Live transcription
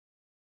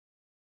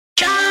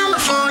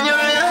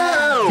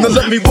Now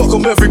let me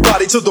welcome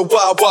everybody to the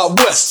Wild Wild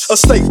West, a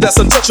state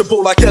that's untouchable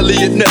like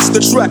Elliot Ness.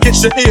 The track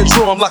hits your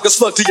eardrum like a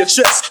slug to your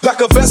chest.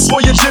 Pack a vest for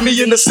your Jimmy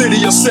in the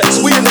city of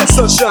sex. We in that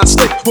sunshine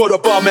state where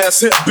the bomb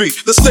ass hip beat,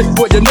 the state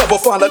where you never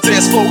find a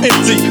dance floor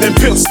empty and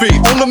pimp speed.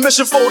 On a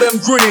mission for them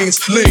greens,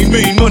 lean,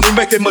 mean, money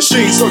making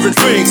machines serving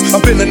fiends.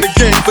 I've been in the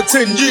game for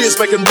 10 years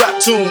making rap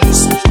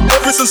tunes.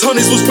 Ever since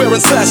Honeys was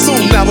wearing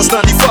Sassoon. Now it's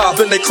 95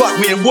 and they clock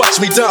me and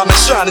watch me diamond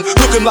shining,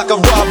 looking like a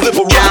Rob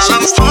Liberace.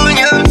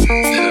 California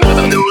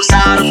knows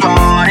how to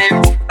party.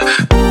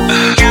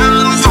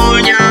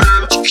 California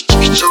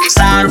knows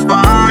how to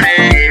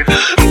party.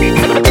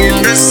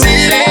 In the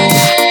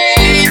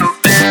city of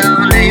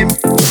LA,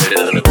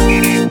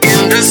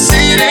 in the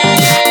city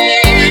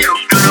of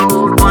good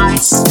old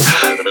ones,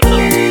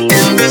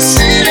 in the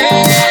city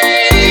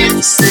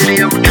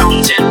of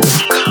Compton.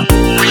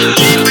 We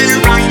keep it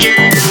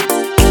rockin',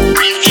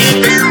 we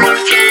keep it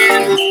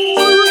rockin'.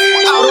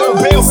 Out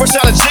on bail, fresh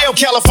out of jail,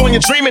 California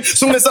dreaming.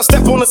 Soon as I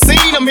step on the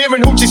scene, I'm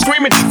hearing hoochie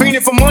screaming,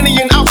 fiending for money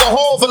and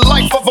alcohol. The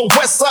life of a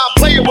West Side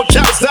player with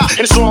cowards die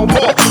and a strong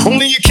ball.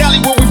 Only in Cali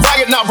will we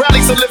riot, not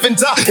rallies, to live and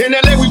die. In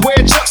LA we wear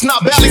chucks,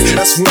 not valleys.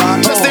 That's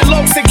right. Dressed in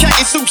locs and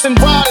khaki suits and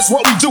ride is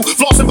what we do.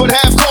 Flossing but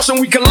have caution,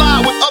 we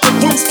collide with other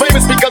groups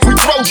famous because we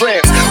throw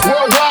grams.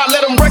 Worldwide,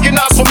 let them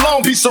recognize from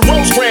Long Beach to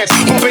Rosecrans.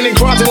 Bumping and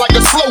grinding like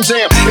a slow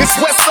jam. It's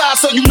West Side,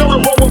 so you know the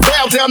road will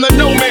bow down to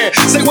no man.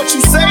 Say what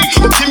you say,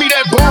 but give me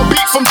that ball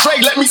beat from Dre.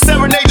 Let me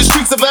serenade the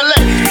streets of LA.